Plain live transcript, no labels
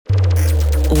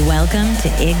Welcome to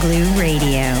Igloo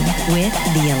Radio with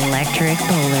the Electric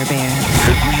Polar Bear.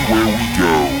 Everywhere we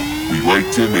go, we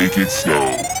like to make it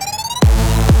snow.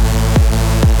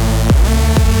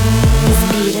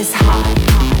 This beat is hot.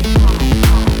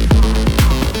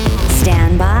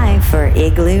 Stand by for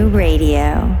Igloo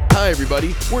Radio. Hi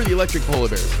everybody, we're the Electric Polar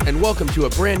Bears, and welcome to a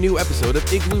brand new episode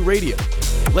of Igloo Radio.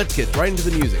 Let's get right into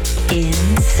the music. In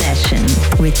session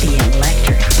with the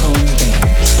Electric Polar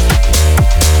Bears.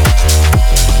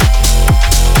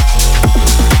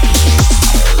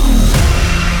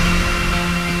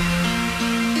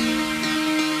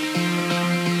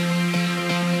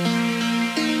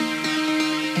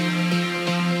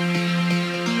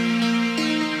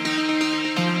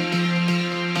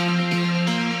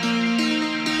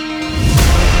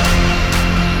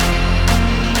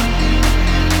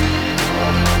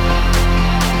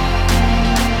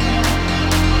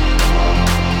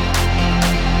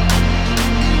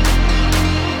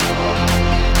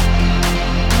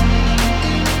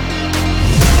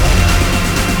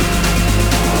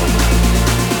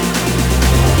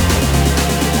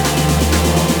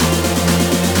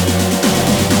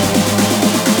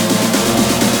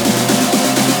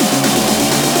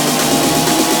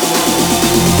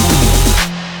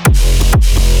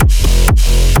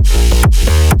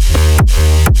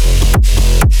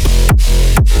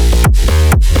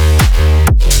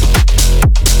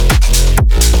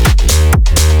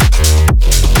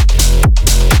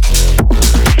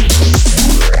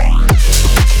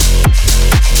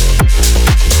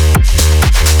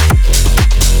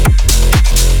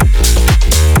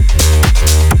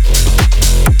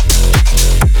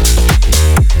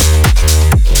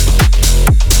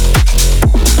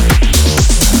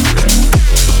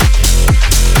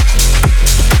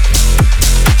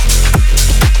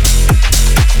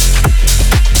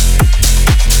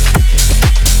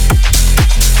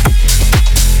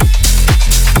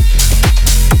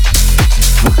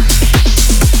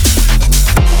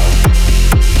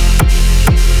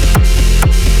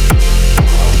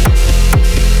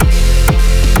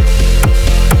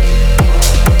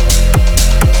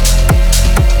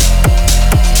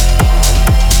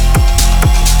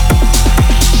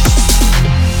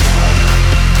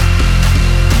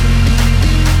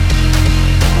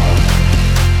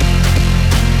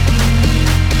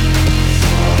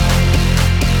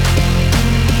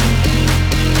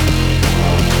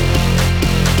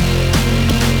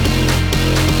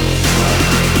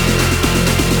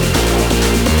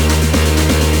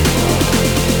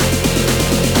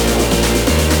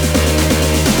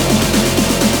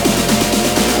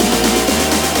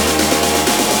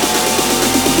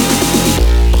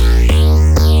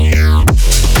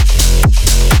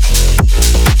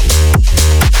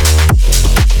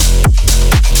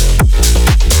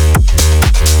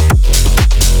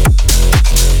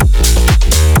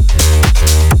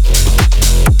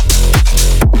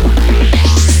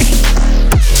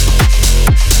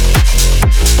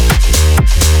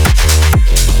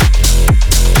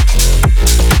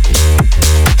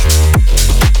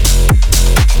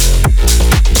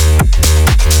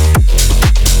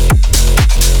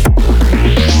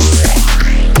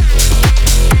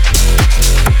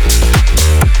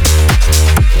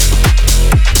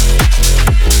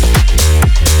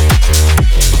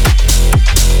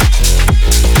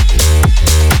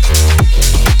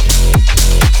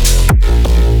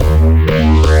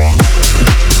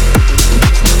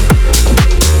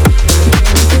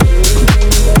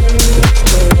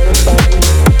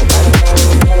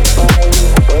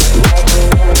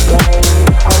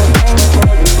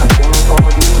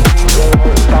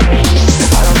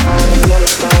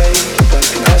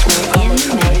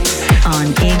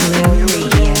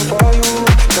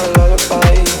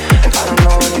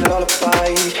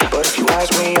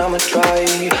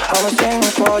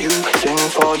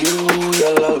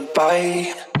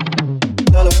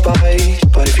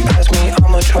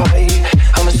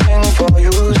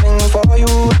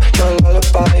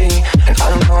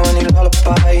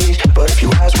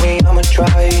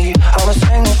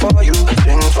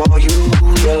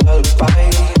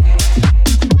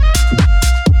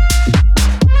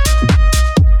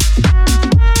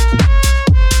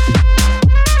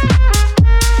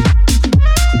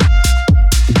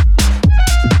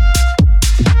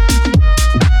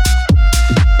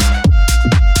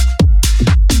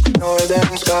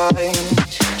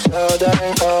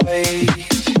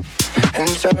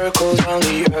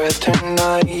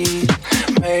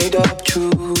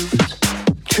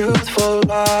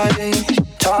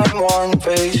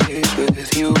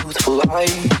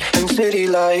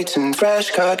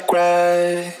 Cut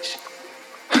grass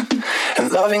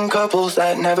and loving couples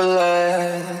that never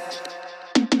last.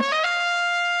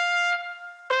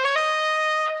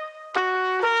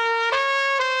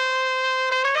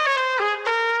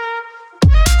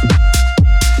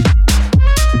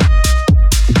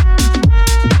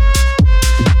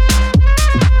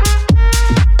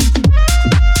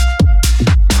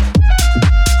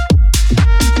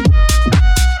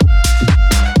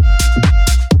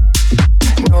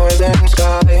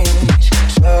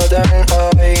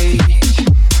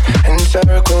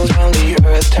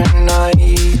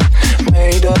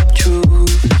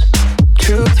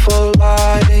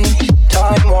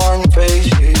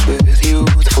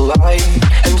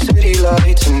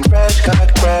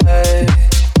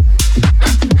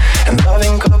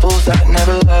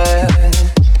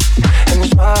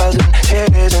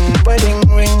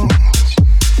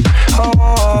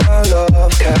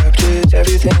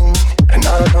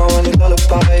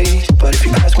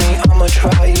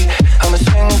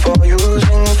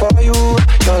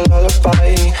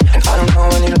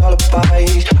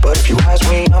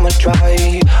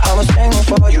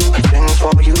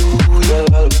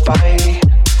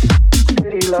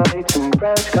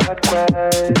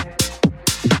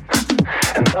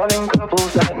 loving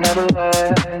couples that never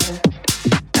last,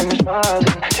 and the smiles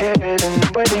and tears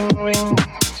and wedding rings.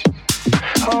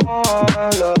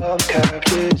 Our love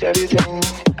captures everything,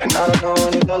 and I don't know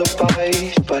any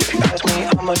lullabies, but if you ask me,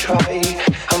 I'ma try.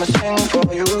 I'ma sing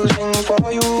for you,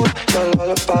 your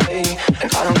lullaby.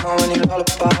 And I don't know any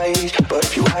lullabies, but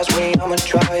if you ask me, I'ma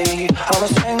try. I'ma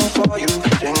sing for you,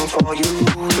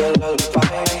 your lullaby.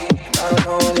 And I don't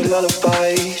know any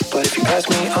lullabies, but if you ask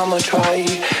me, I'ma try.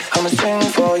 I'ma sing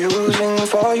for you,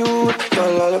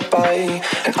 your lullaby.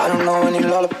 And I don't know any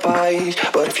lullabies,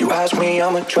 but if you ask me,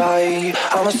 I'ma try.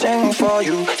 I'ma sing for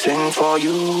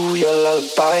you, your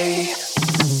lullaby.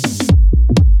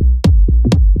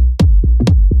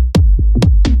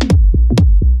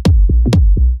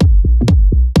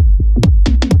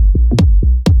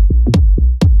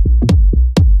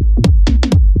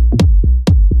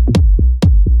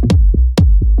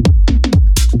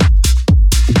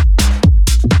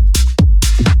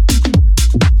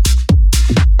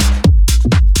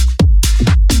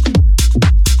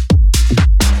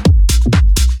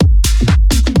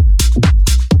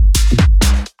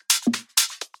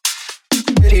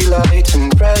 Lights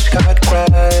and fresh cut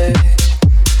grass,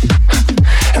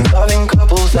 and loving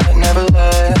couples that never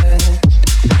last,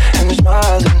 and the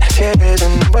smiles and tears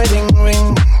and wedding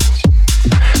rings.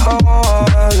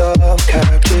 Our love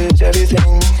captures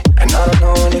everything, and I don't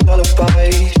know any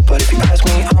lullabies, but if you ask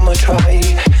me, I'ma try.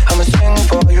 I'ma sing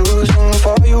for you,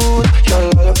 your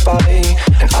lullaby.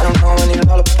 And I don't know any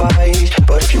lullabies,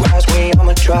 but if you ask me,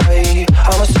 I'ma try.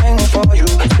 I'ma sing for you,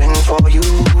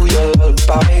 your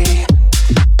lullaby.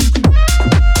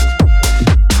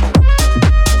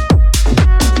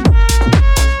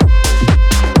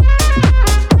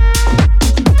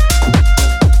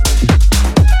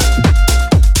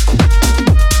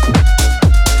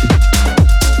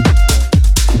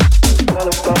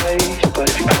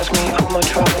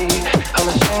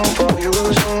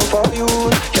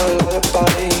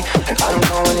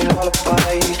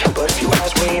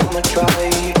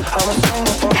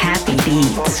 Happy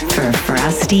beats for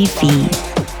frosty feet.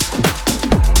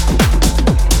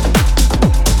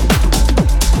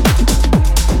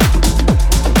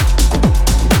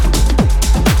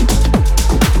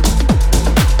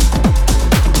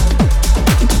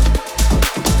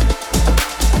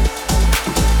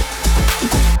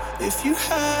 If you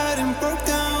hadn't broke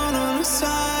down on a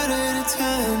Saturday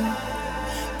 10,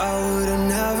 I would've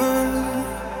never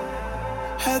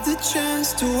had the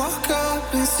chance to walk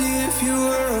up and see if you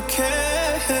were okay.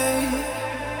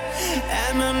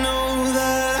 And I know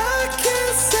that I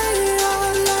can't say I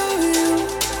love you,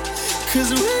 'cause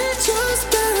we just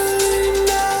barely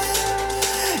met.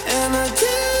 And I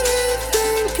didn't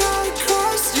think I'd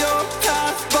cross your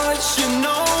path, but you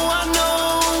know, I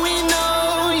know, we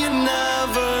know, you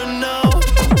never know.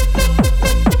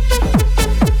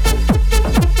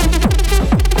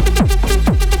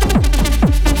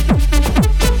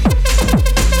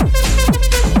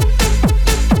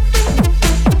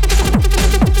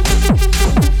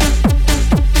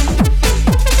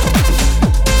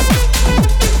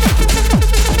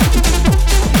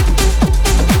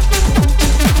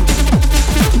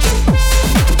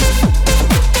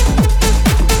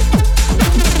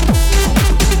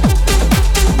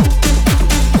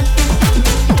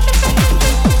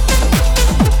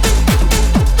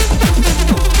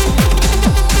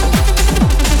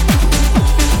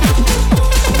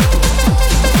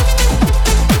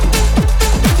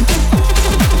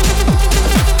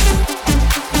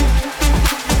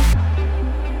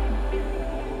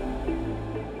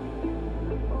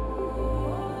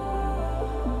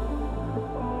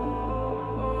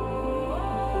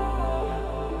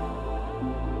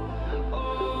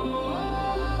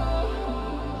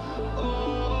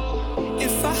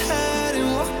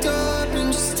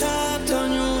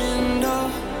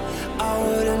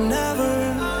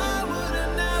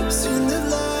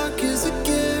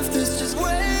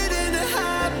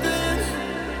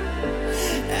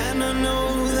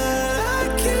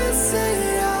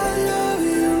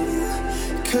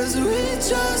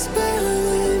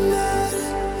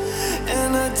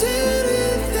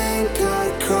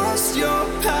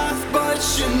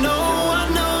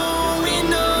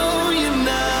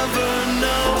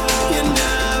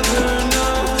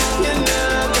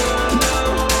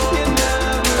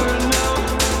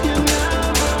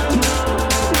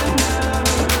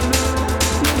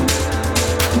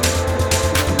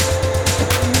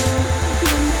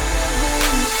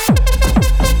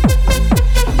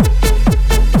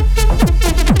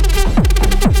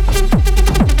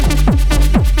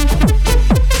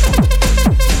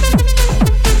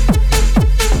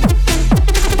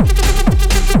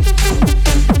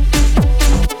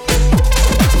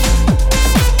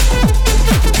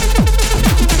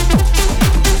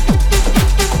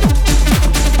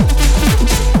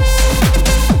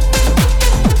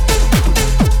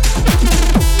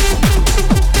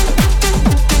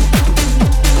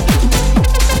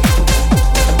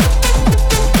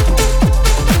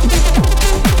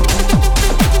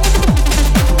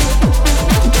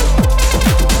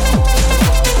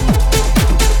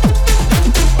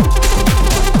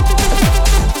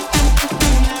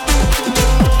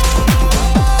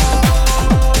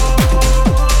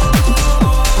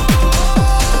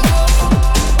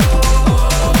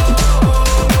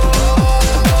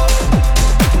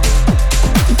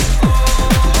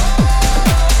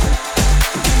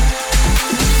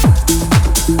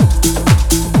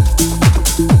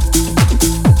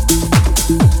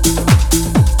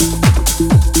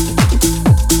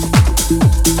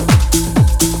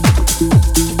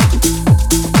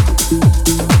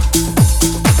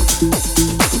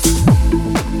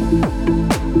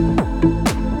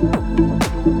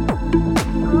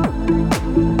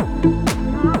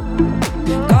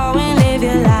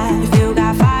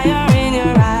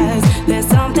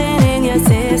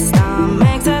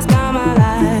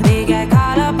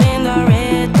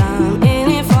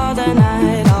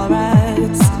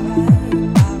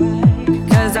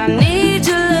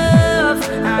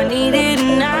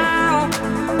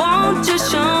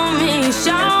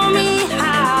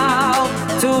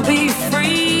 be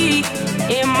free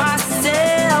in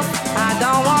myself. I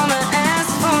don't wanna ask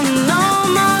for no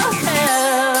more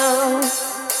help.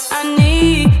 I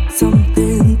need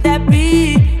something that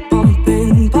beat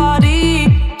pumping,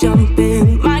 party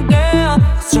jumping, my girl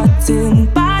strutting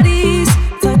bodies,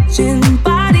 touching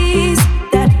bodies,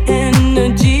 that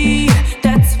energy,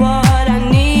 that's what I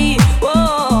need.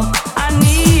 Whoa, I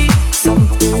need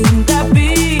something that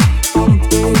beat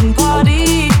pumping,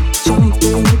 party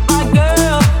jumping, my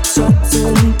girl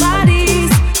strutting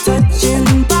bodies,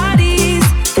 touching bodies,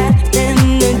 that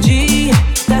energy,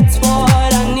 that's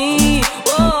what I need.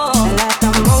 Whoa, let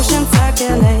the motion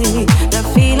circulate, the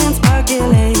feelings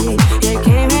percolate. You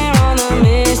came here on a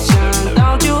mission,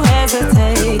 don't you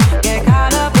hesitate. Get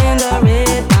caught up in the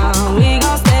rhythm, we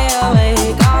gon' stay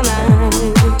awake all night.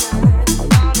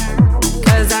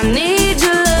 'Cause I need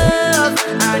your love,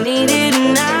 I need it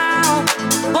now.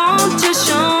 Won't you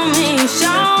show me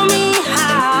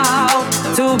how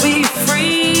to be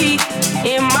free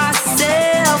in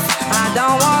myself. I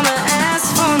don't wanna ask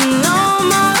for no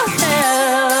more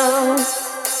help.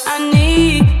 I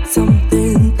need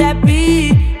something that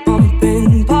beat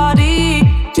pumping, party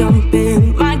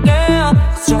jumping, my girl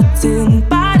strutting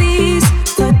bodies,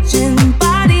 touching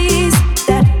bodies,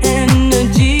 that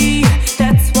energy,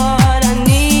 that's what I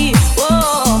need.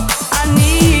 Whoa, I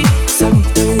need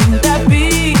something that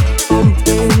beat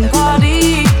pumping, party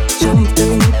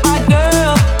jumping, my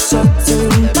girl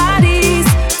strutting bodies,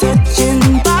 touching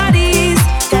bodies,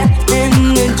 that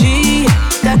energy,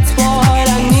 that's what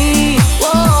I need.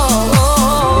 Whoa,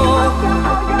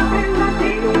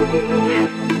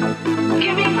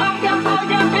 give me all your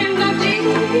energy.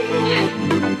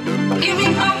 Give me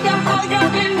all your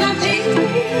energy.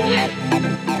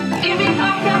 Give me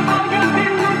all your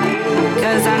energy.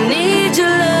 'Cause I need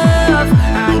your love,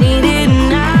 I need it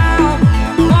now.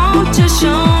 Won't you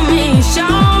show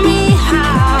me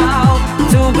how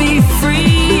to be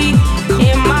free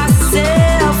in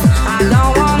myself. I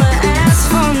don't wanna ask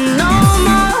for no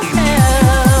more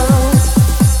help.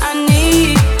 I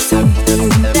need something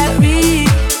that beat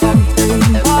pumping,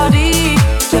 party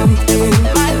jumping,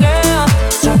 my girl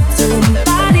strutting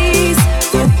bodies,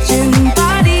 touching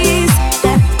bodies,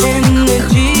 that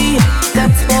energy,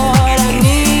 that's what I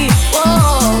need.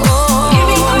 Whoa, give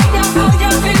me all your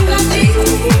energy.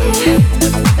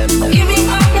 Give me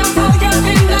all your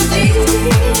energy.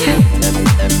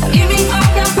 Give me all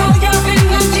your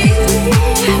energy.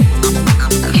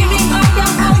 Give me all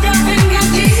your energy.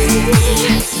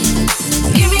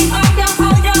 Give me all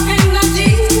your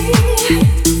energy.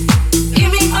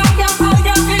 Give me all your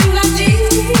energy.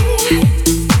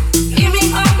 Give me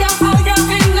all your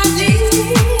energy.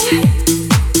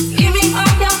 Give me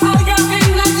all your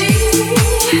energy.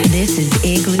 This is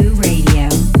Igloo Radio,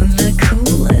 the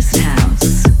coolest house.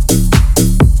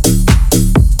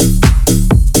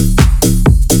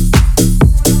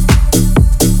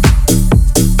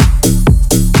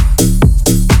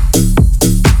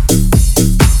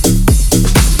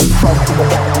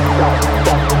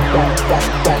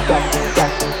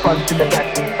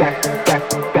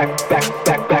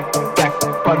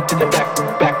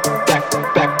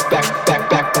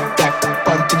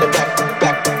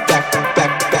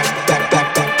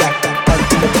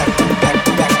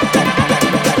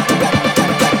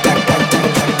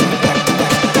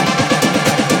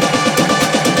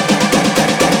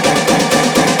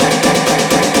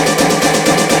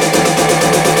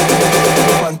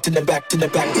 To the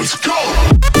back, let's go!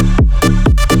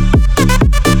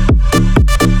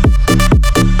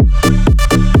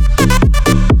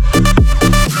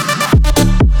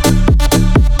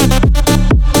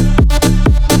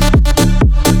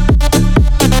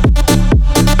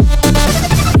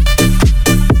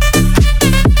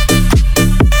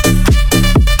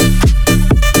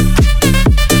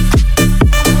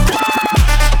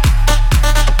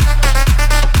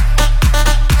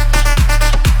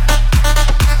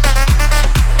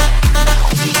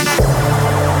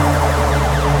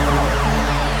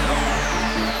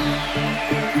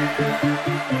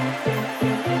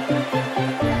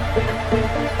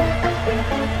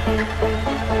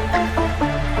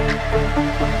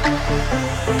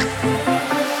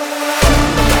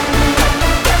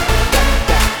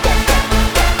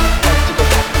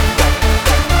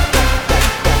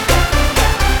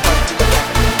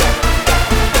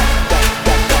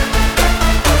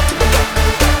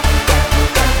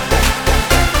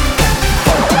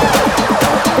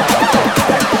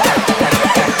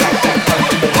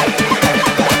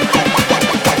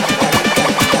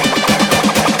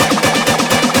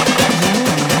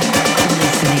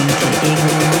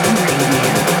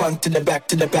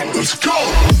 to the back, let's go!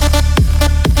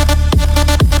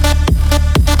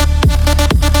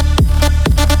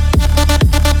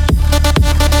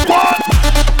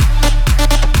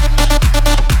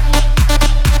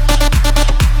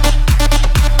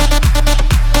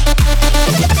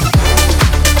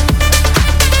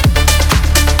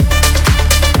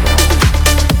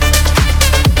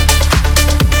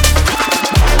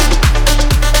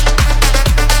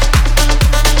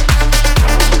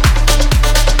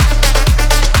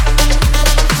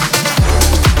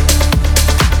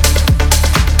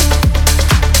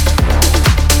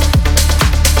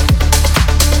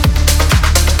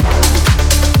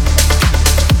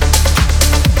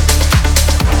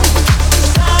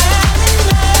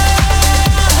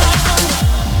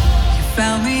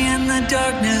 found me in the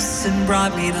darkness and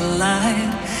brought me to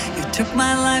light. You took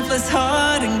my lifeless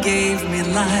heart and gave me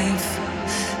life.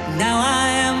 Now I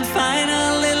am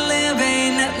finally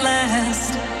living at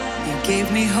last. You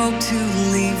gave me hope to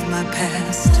leave my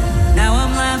past. Now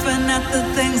I'm laughing at the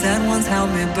things that once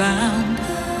held me bound.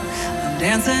 I'm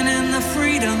dancing in the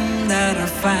freedom that I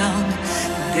found.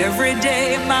 And every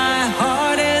day my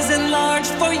heart is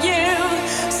enlarged for you.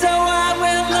 So I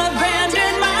will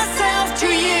abandon myself to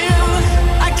you.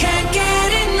 I can't get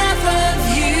enough of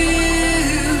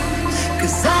you,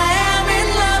 'cause I am in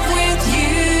love with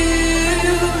you.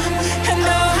 And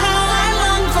oh, how I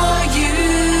long for you,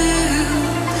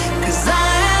 'cause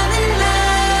I am in love.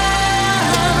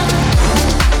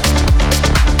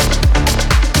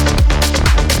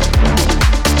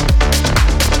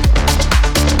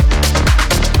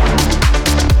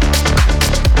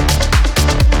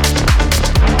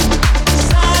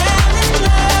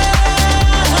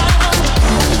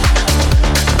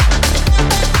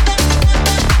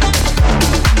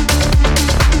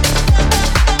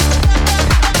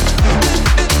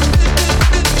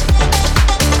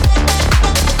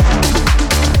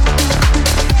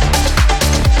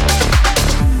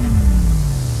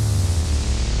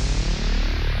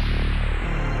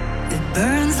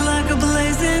 Burns like a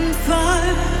blazing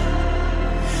fire,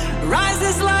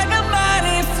 rises like a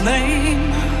mighty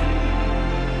flame.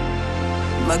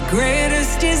 My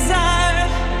greatest desire,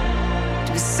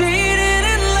 to be seated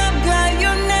in love by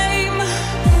your name.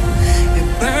 It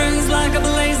burns like a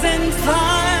blazing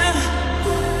fire,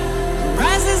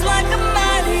 rises like a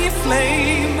mighty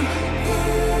flame.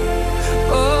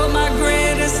 Oh, my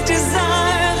greatest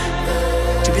desire,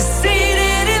 to be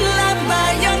seated in love by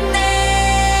your name.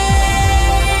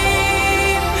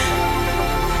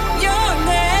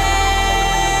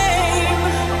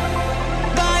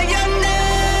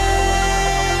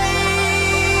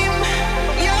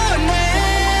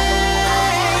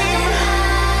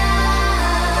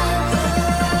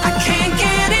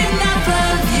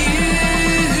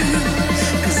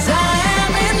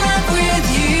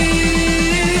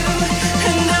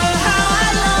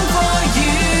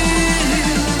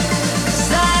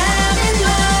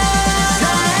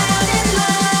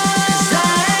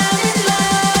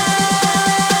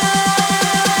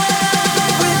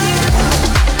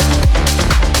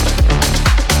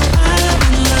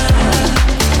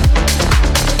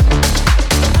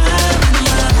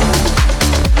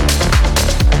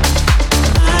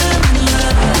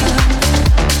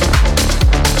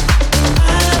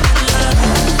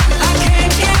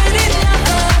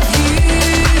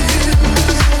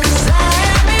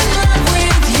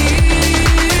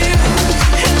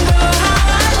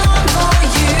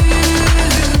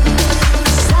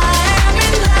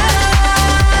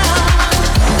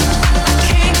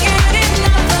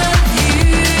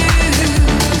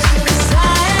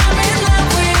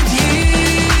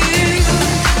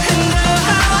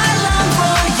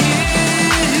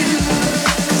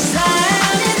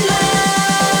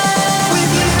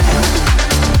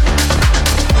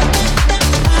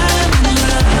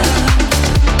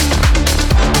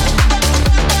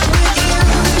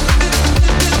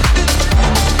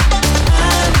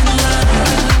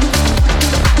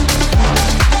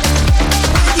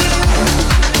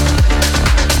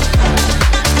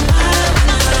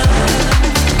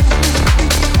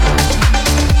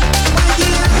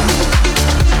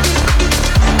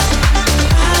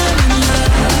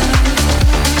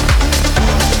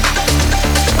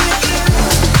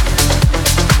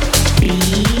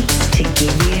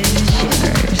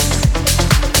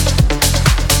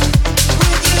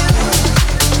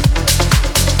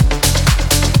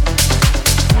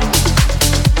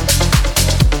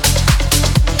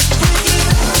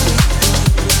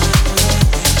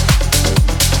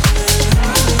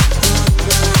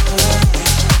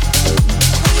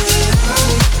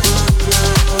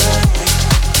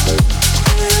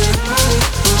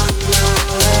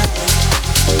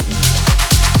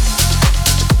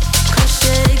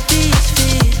 Shake these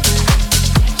feet.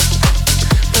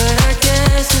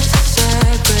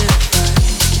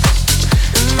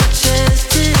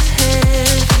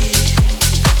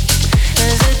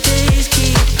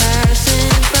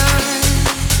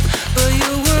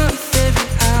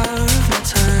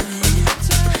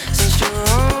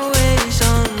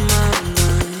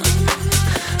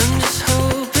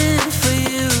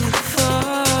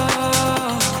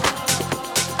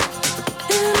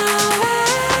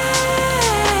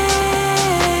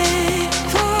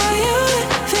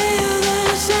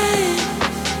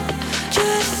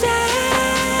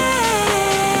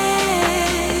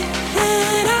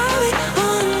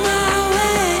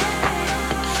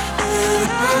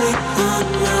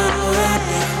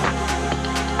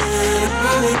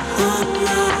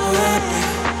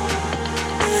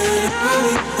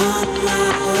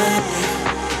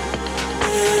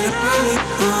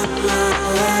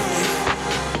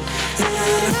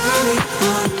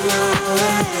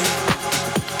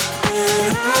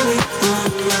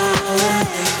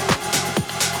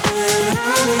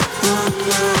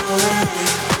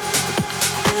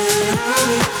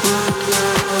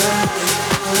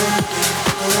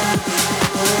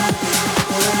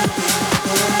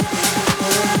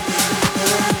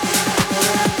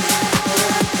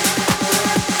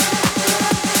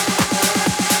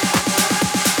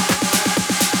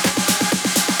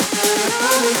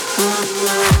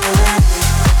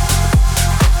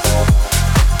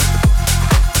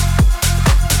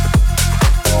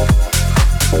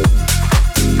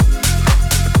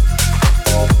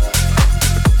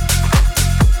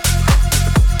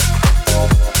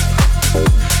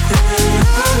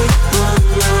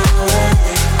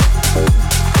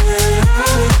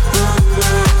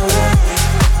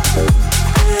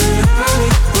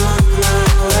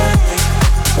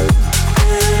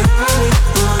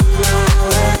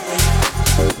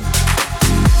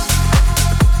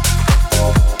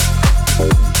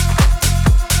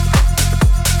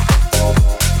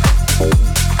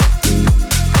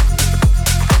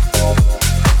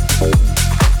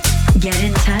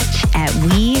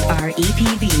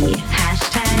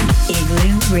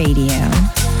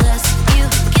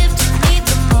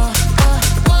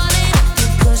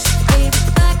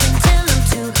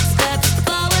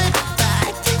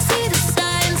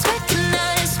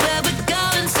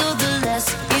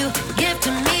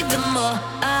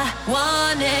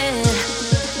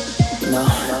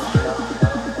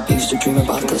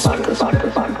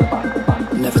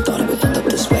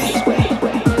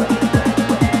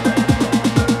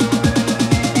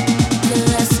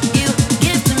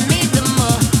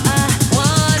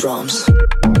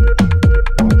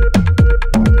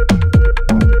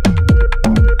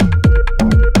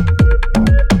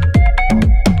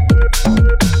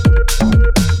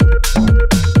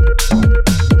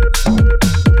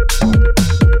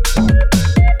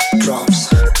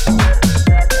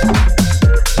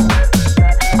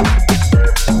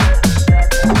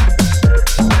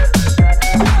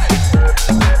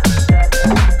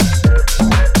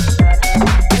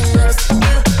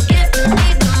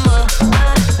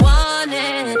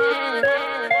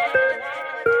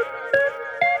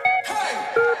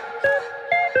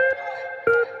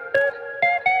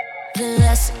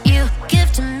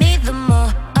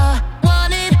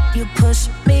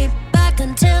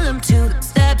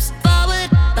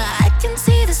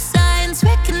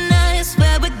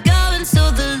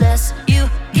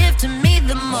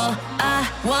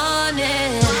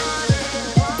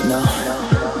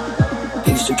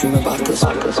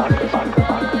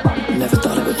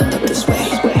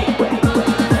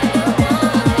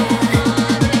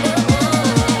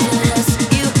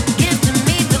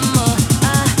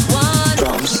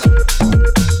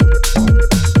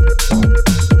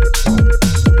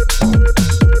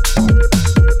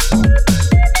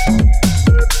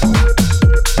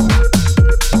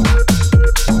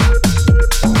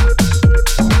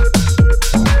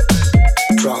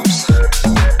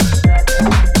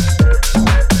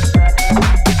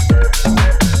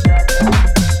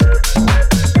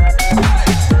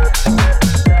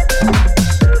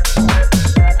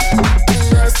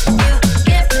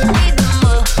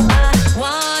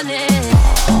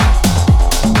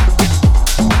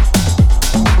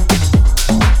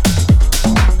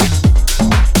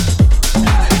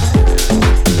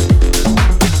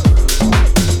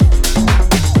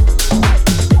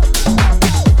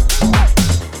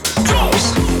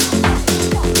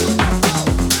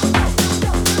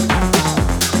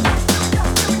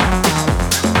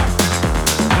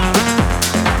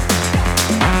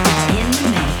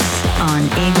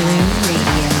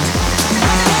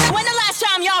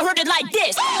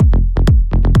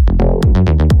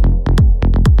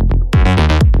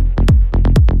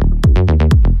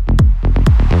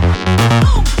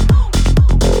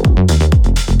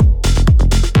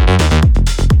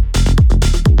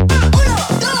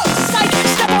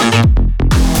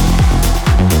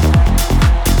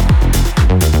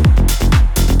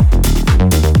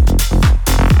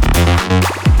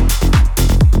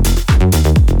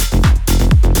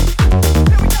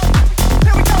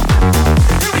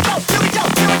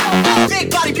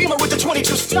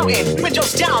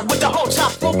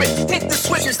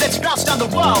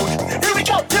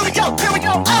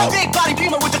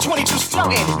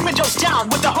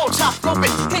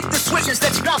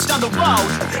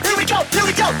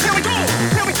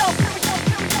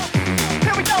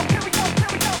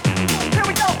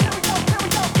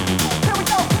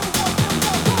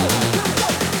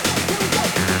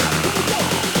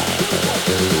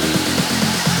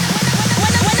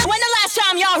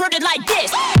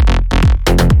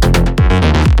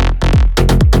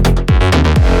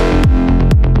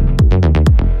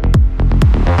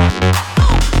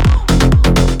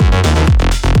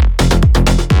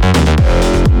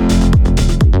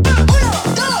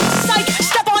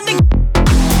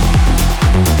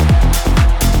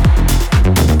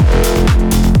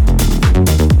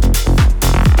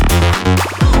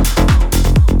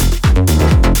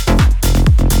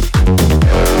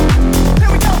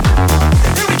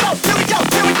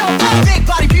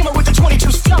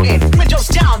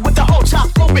 windows down with the whole top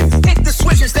open. Hit the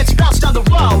switches, let's bounce down the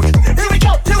road. Here we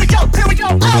go, here we go, here we go.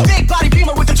 Oh, big body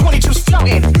beamer with the 22s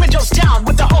floating. Windows down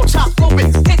with the whole top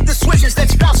open. Hit the switches,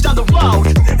 let's bounce down the road.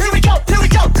 Here we go, here we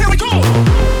go, here we go.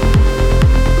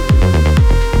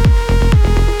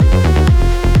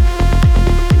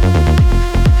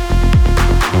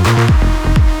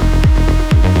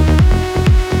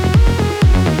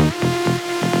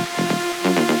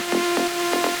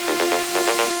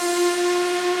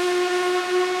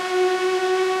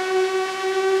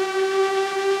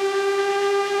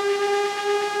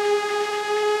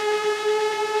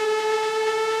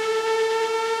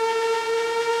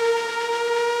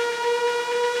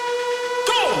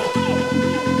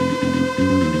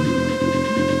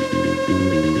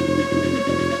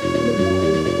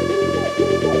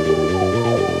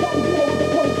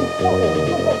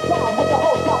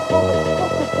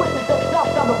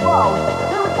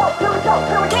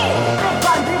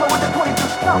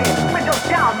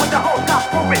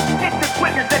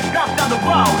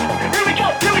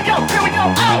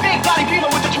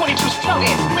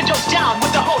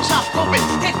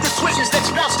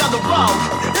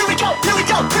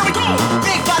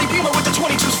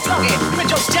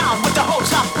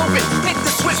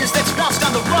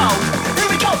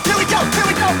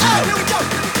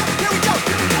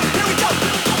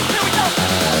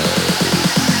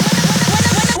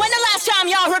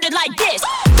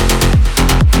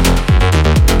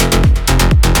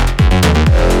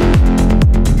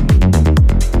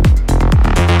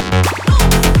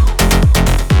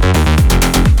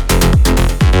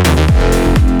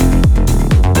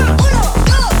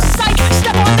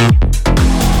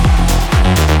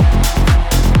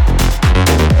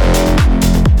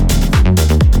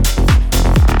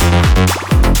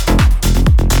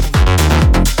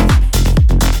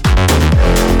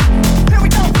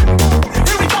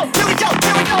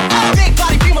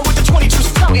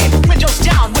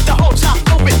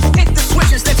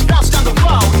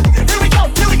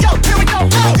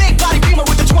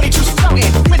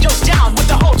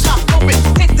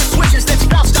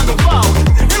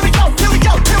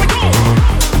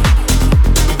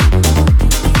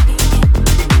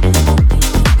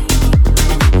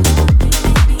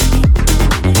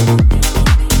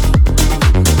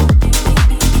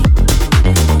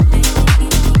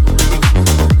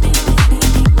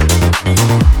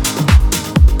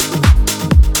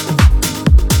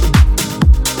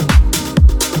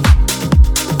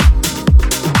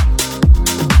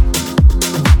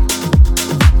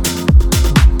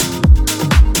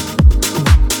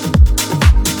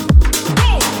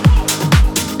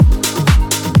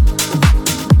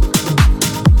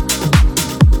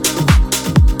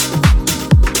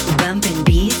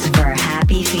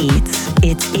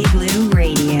 It's Igloo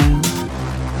Radio.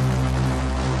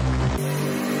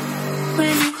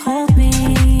 When you hold me,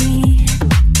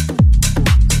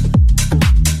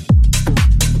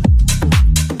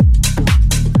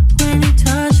 when you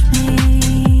touch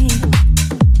me,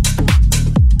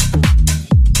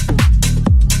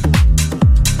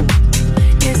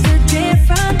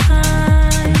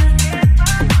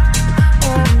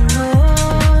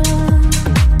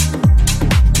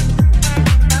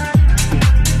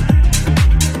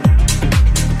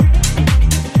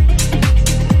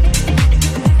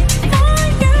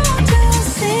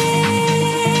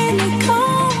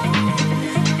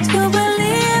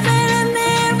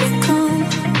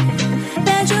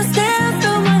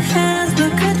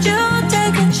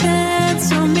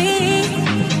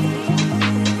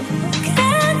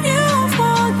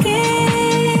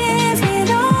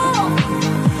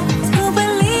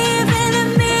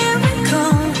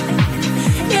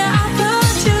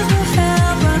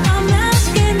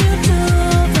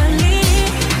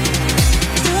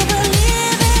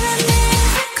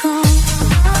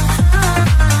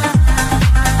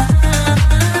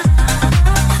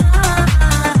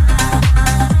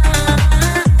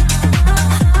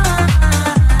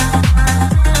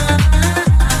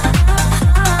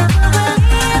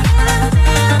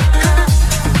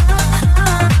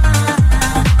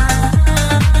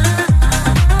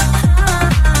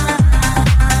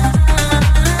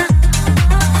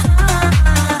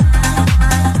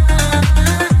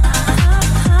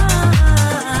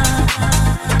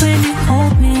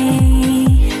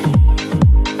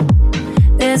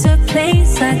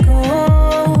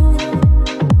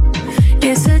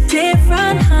 it's a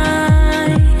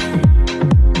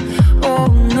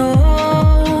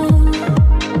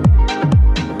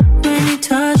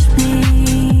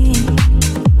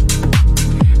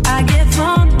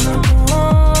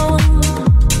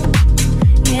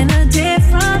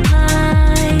different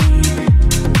high.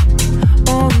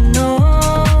 Oh no.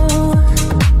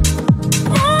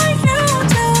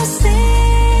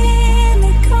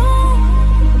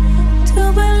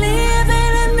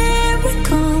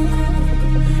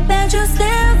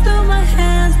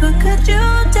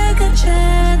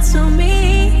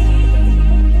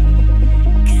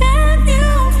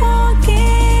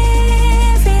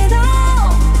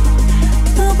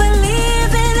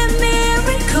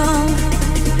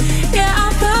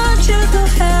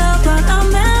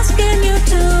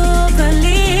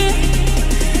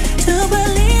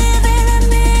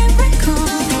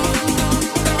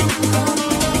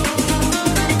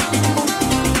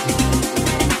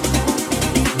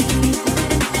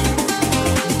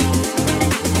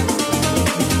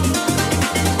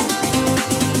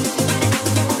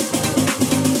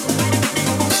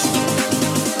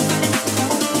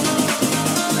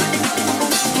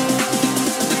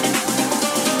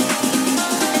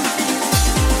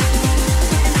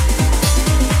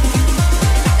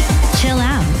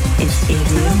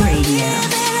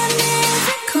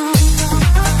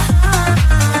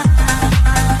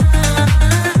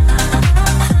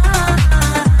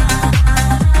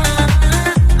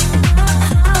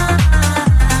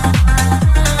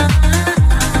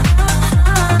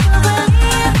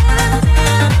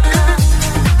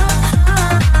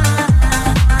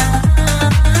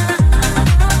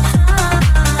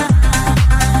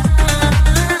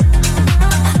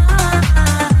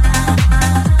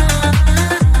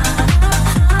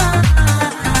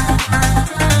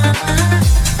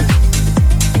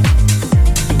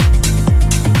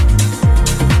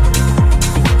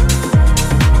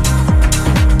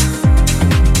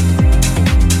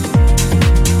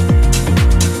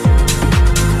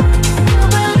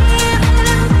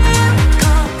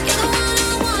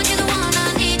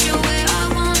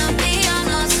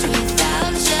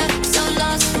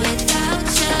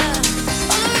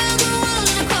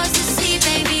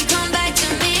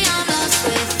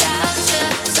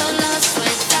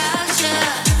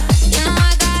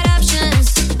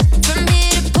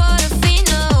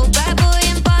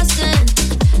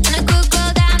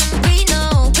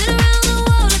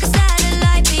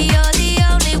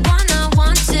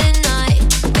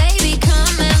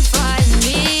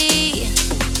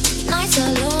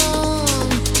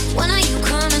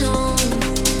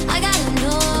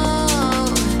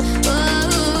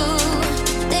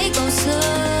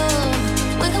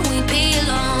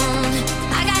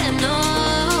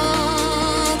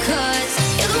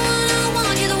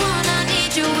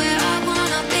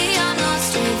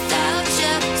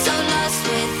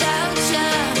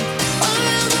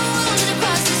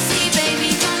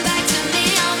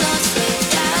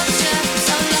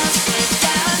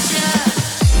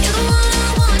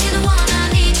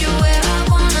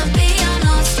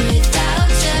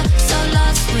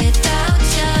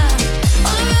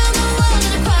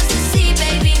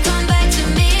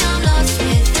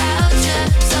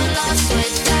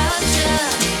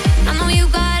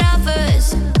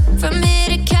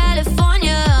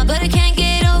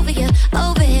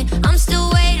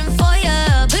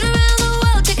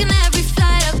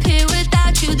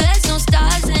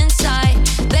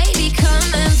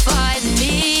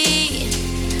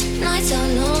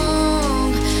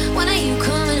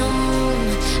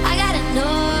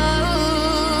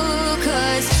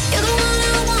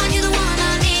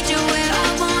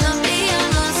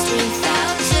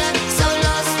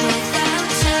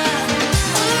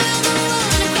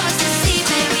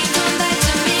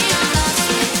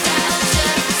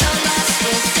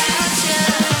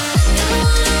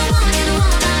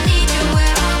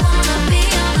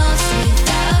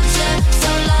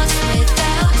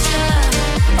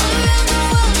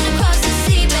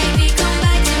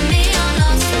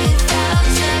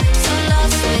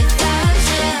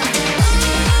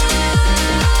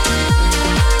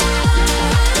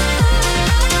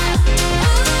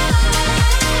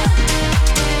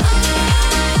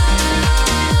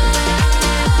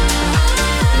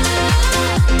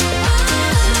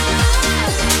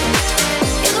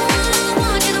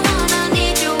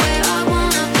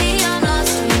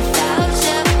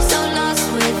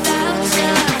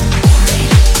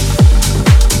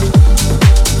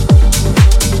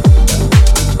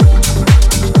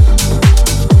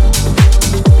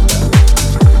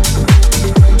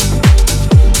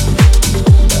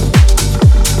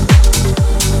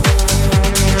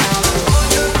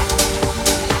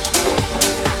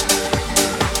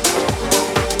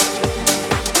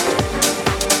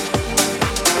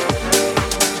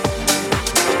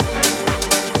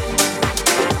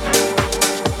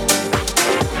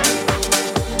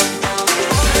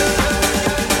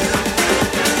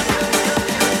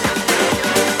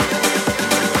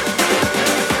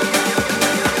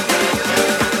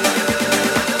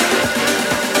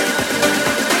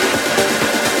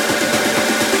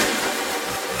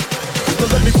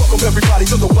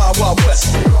 Wild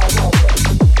West.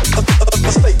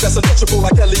 A state that's untouchable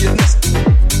like Elliot Ness.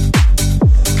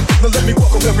 Now let me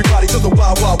welcome everybody to the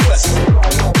Wild Wild West.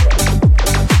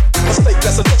 A state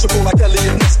that's untouchable like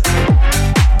Elliot Ness.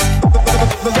 Now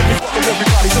let me welcome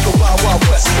everybody to the Wild Wild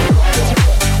West.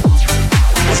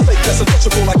 A state that's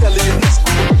untouchable like Elliot Ness.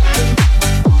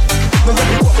 Now let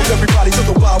me welcome everybody to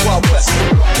the Wild Wild West.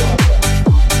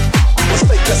 A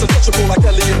state that's untouchable like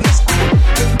Elliot Ness.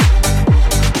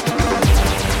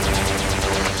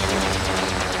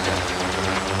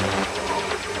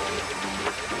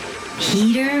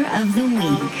 Heater of the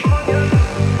Week.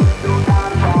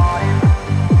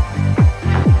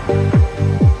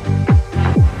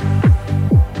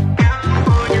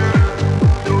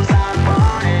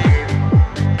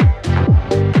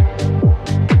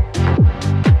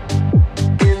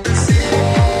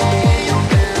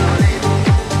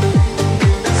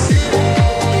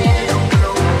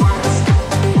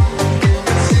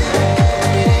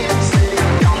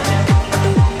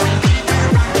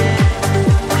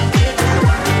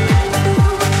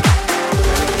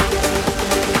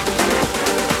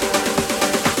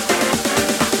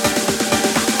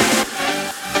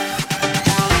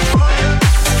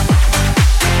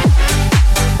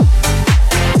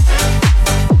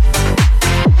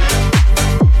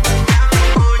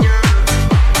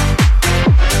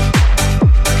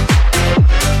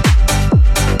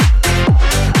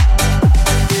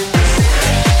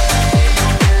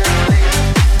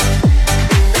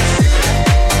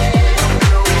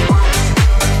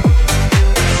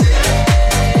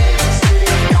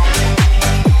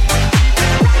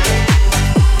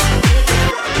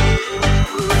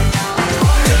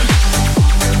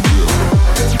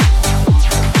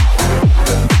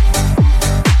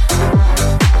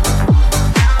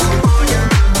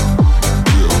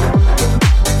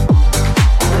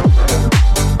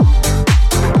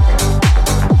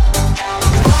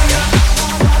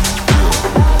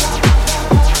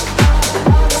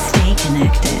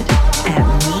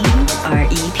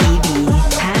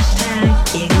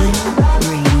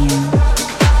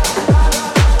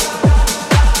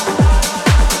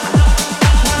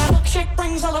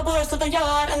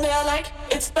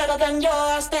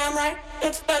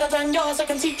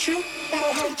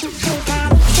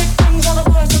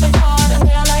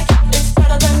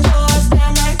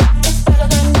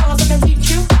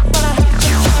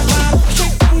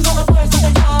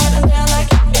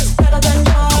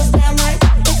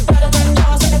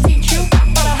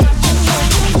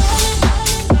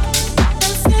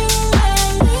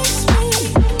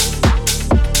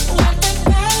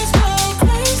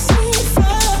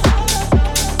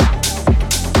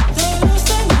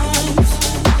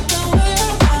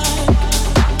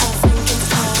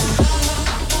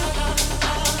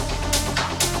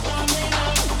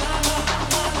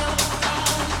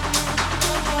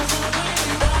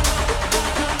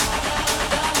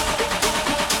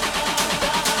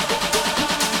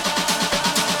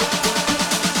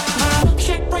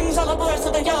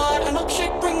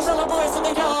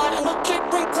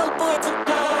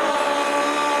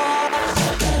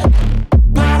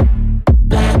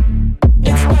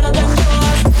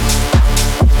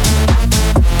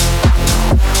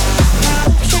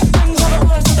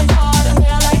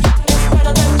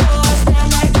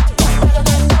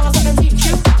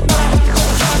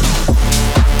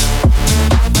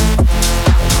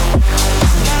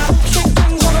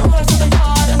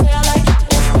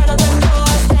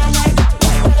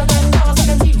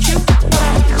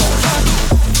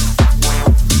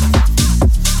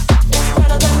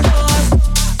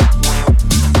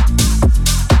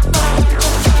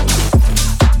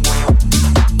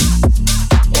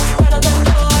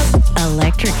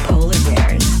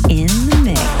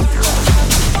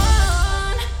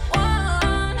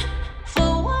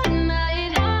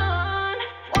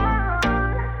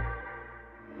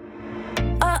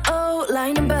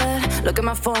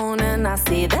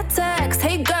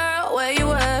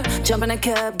 Jump in a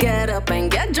cab, get up and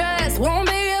get dressed. Won't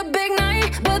be a big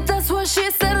night, but that's what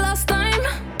she said last time.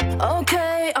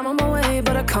 Okay, I'm on my way,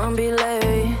 but I can't be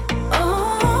late.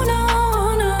 Oh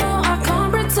no, no, I can't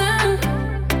pretend,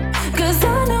 'cause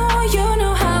I know you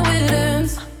know how it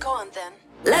ends. Go on then.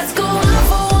 Let's go out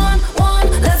for one.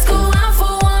 Let's go out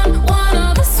for one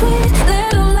of the sweet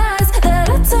little lies that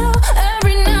I tell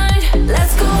every night.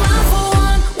 Let's go out for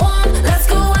one. Let's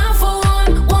go out for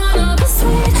one of the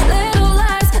sweet little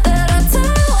lies that I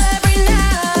tell every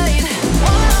night.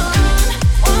 One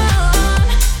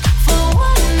for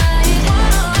one night.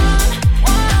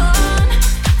 One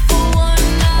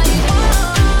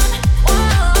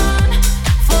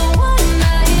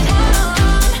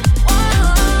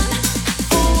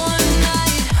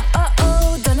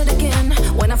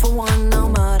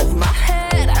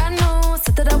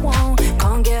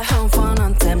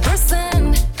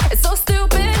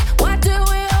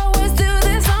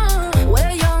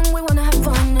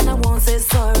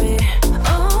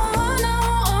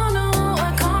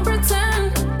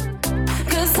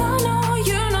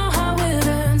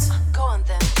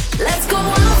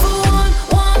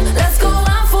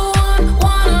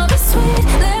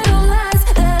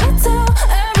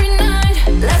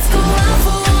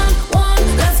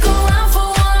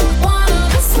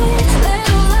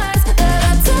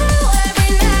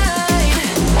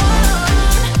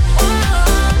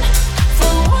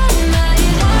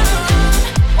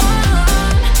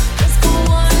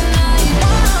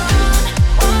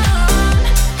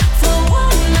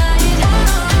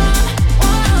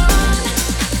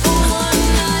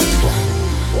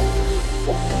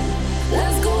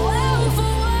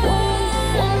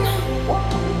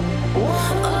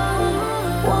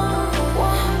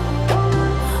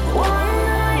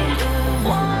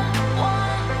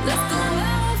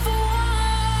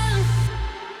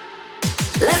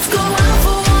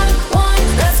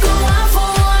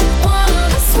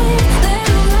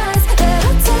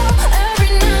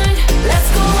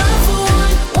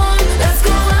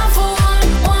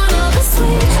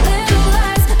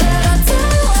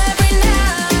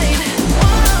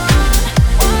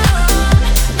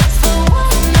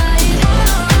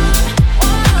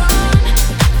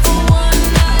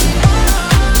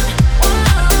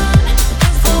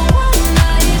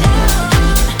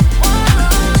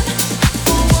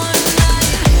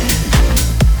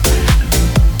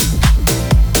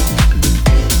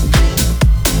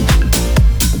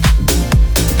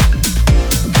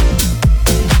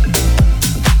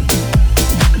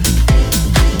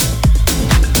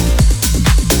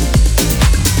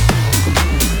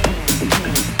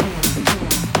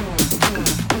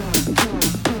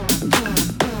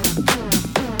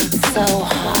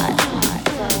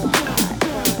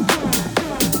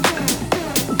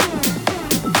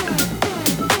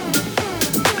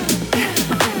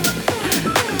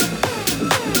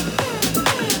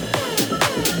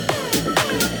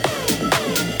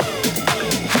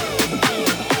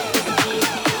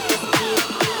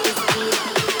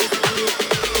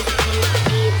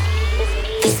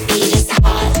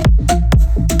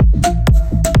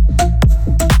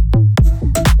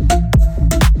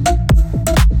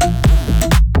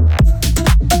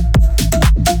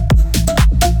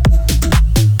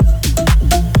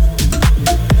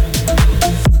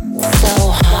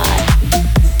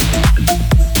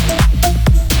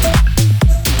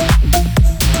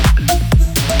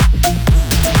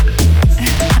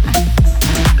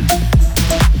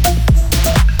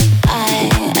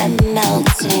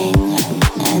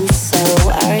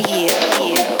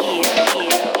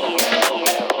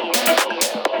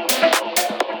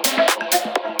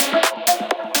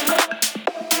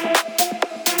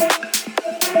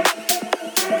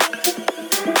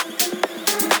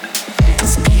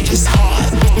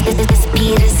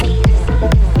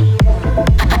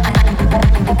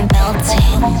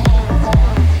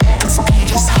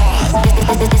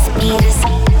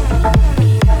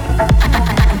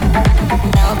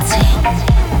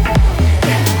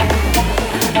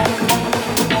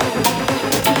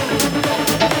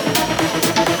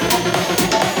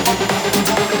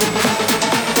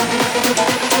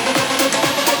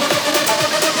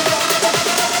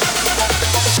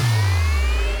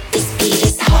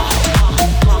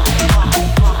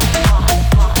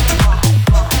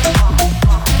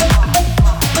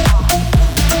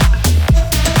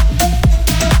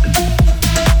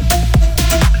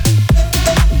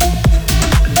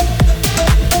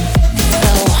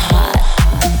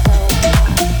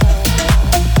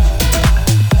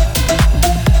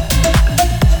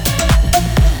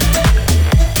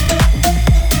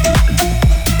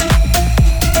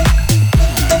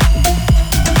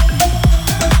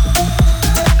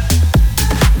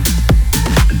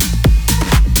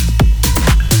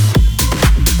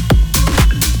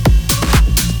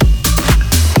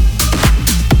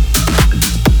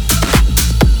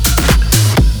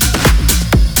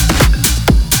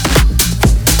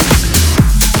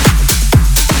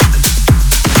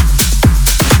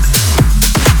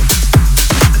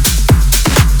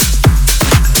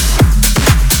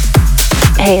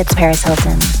Hey, it's Paris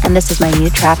Hilton, and this is my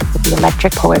new track with the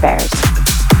Electric Polar Bears.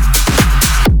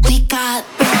 We got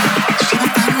she the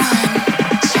fun one,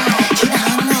 he the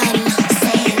hung one,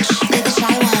 sage, they the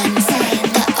shy ones,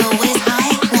 the always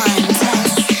high ones,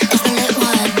 is the lit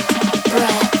one,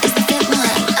 Brett is the fit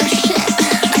one, oh shit,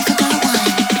 I forgot one.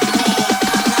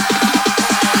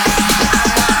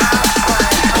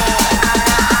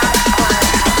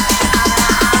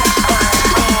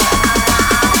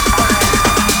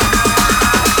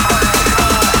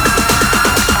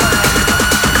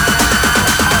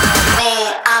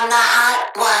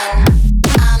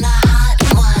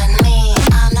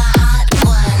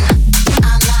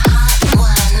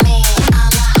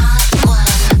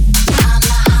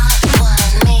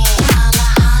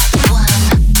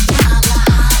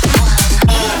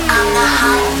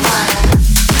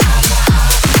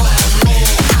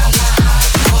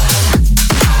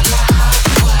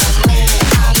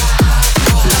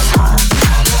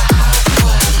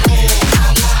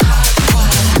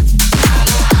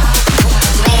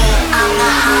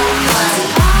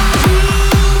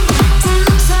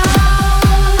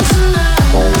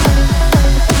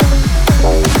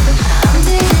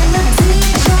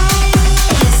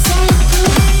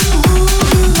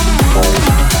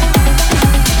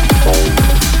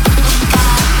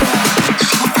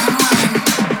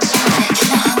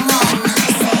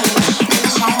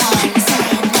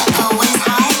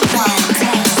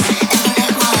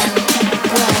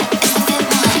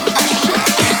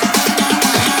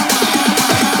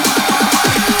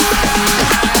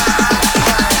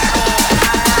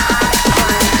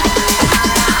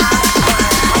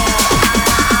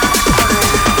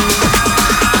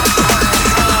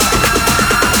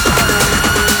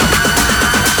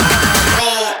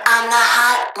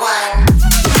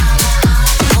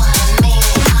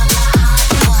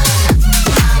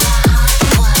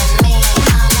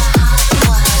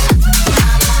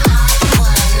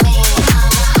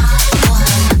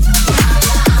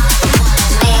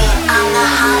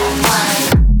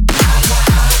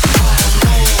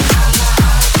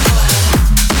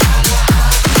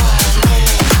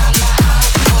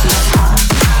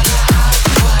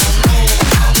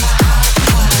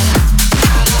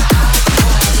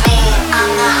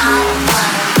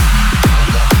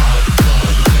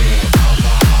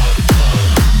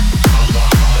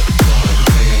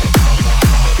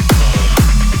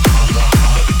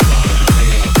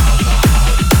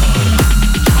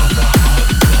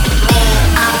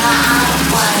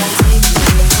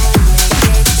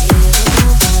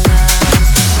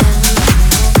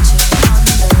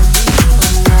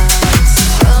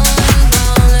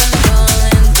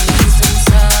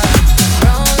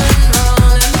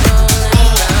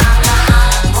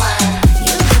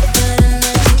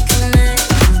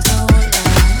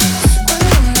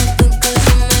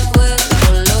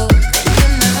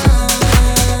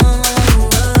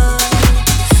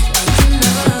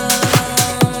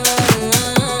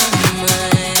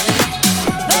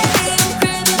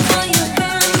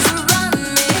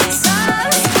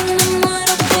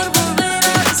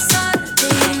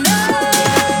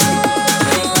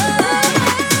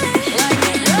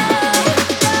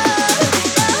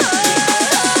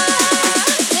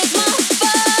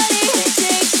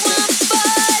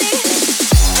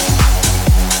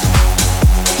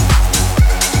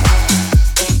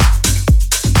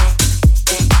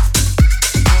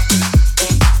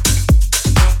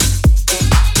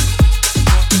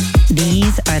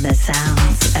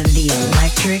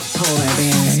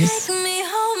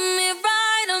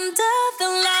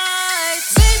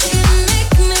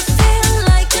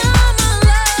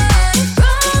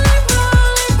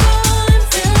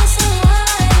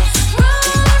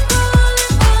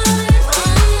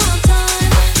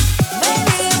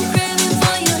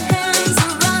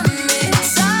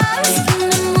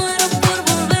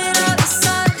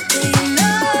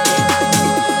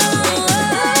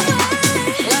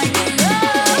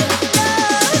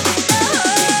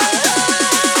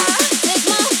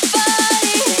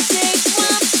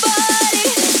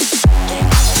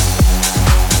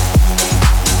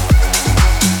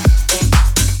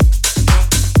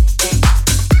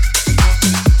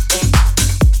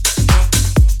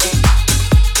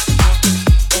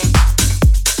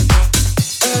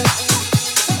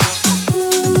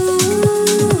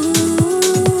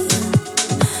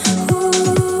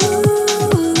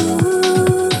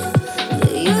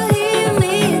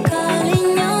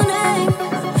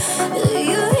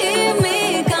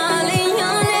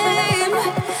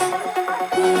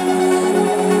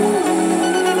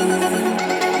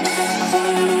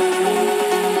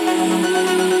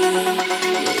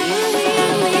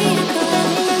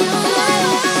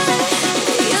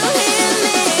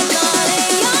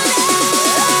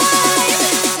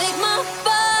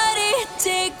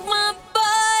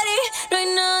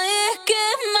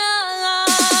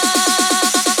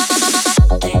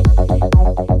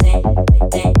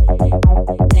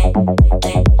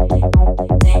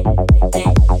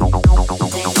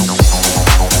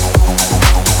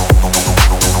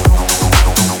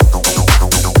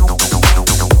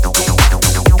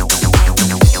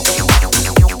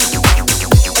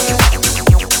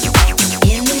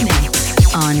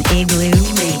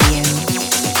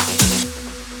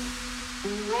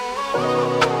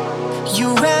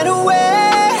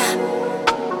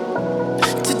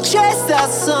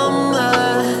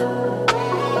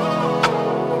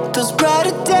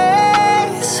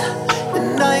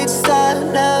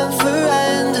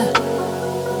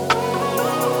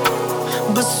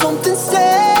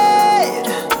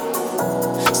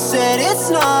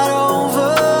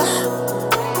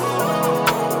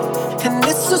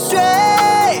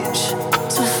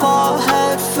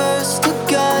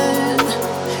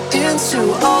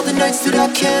 nights that I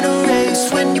can't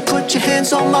erase. When you put your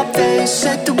hands on my face,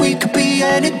 said that we could be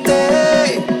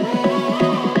anything.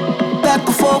 Back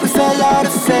before we fell out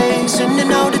of phase, in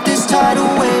and out of this tidal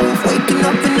wave, waking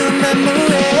up in a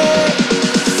memory.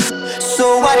 So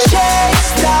I chase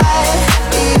that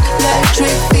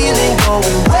electric feeling,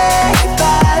 going way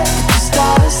back. The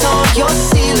stars on your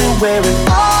ceiling, wearing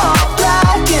all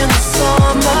black in the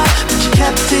summer, but you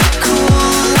kept it cool.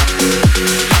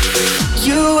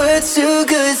 You were too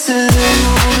good to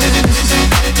lose.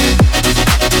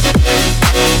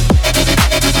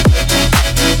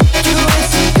 You were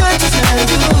too good to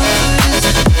lose.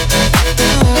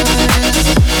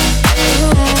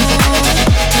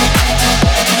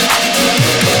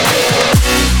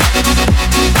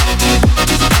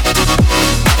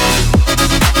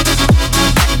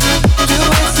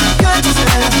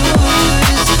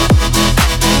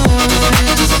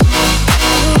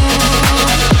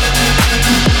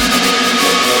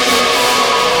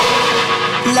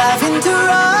 Lavender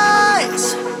eyes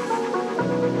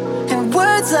and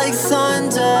words like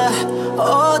thunder.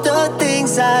 All the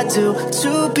things I do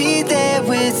to be there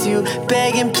with you,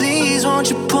 begging please won't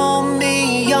you pull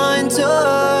me under.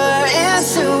 And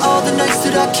to all the nights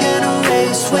that I can't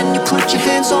erase, when you put your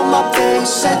hands on my face,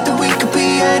 said that we could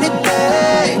be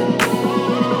anything.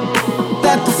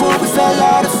 Back before we fell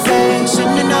out of phase, in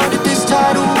and out of this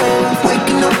tidal wave,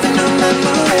 waking up in a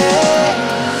memory.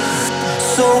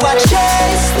 So I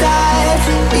chase that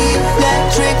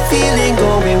electric feeling,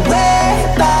 going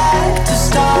way back to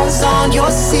stars on your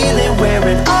ceiling,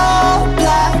 wearing all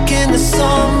black in the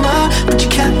summer, but you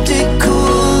kept it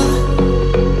cool.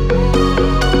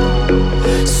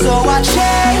 So I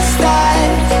chase that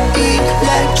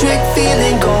electric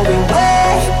feeling, going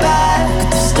way back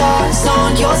to stars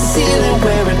on your ceiling,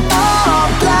 wearing all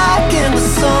black in the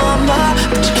summer,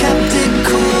 but you kept it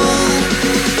cool.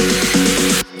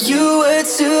 You were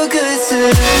too good to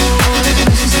lose.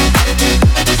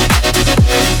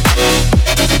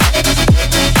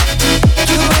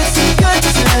 You were too good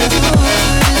to lose.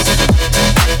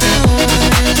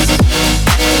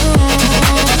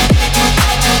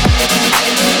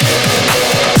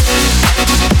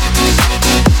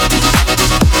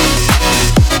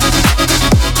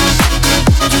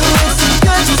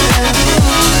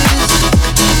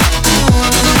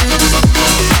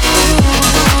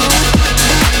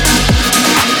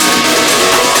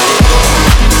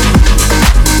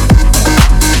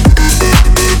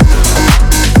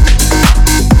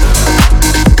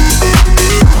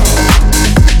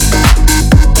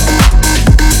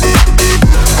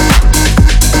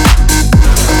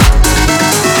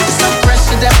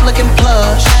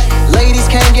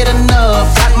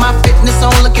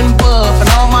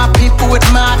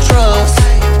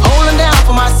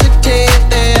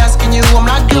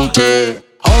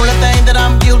 Only thing that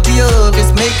I'm guilty of is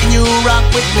making you rock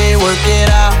with me, work it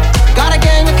out. Got a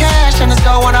gang of cash and it's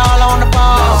going all on the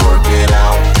ball. Now work it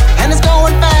out. And it's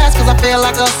going fast cause I feel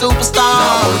like a superstar.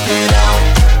 Now work it out.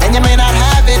 And you may not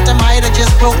have it, I might have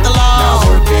just broke the law.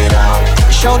 Now work it out.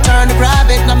 It's your turn to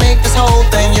grab it and I make this whole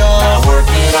thing yours. Now work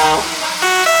it out.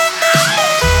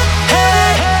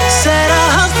 Hey, said a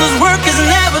hustler's work is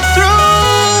never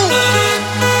through.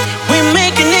 We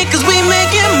making it cause we make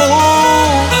it move.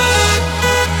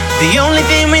 The only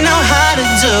thing we know how to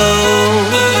do.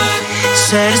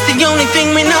 Said it's the only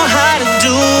thing we know how to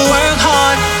do. Work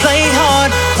hard, play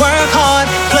hard, work hard,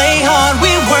 play hard.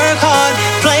 We work hard,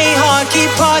 play hard,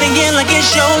 keep partying like it's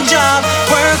your job.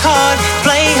 Work hard,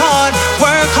 play hard,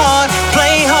 work hard,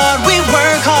 play hard. We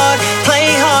work hard,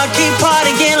 play hard, keep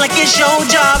partying like it's your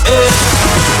job.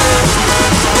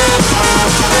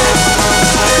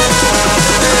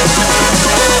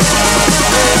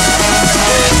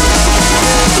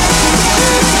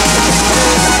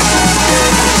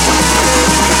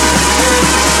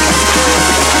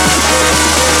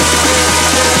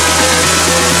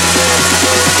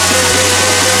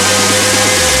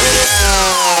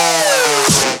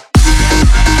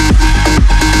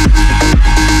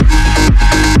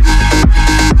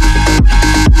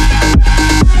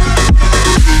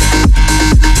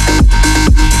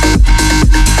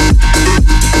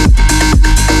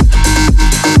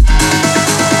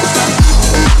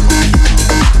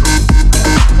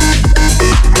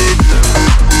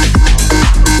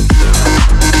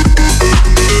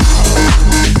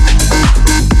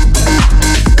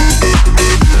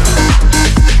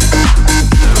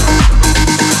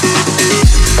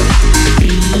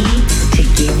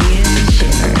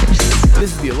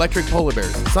 Electric Polar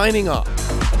Bears signing off.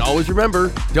 And always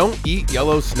remember, don't eat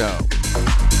yellow snow.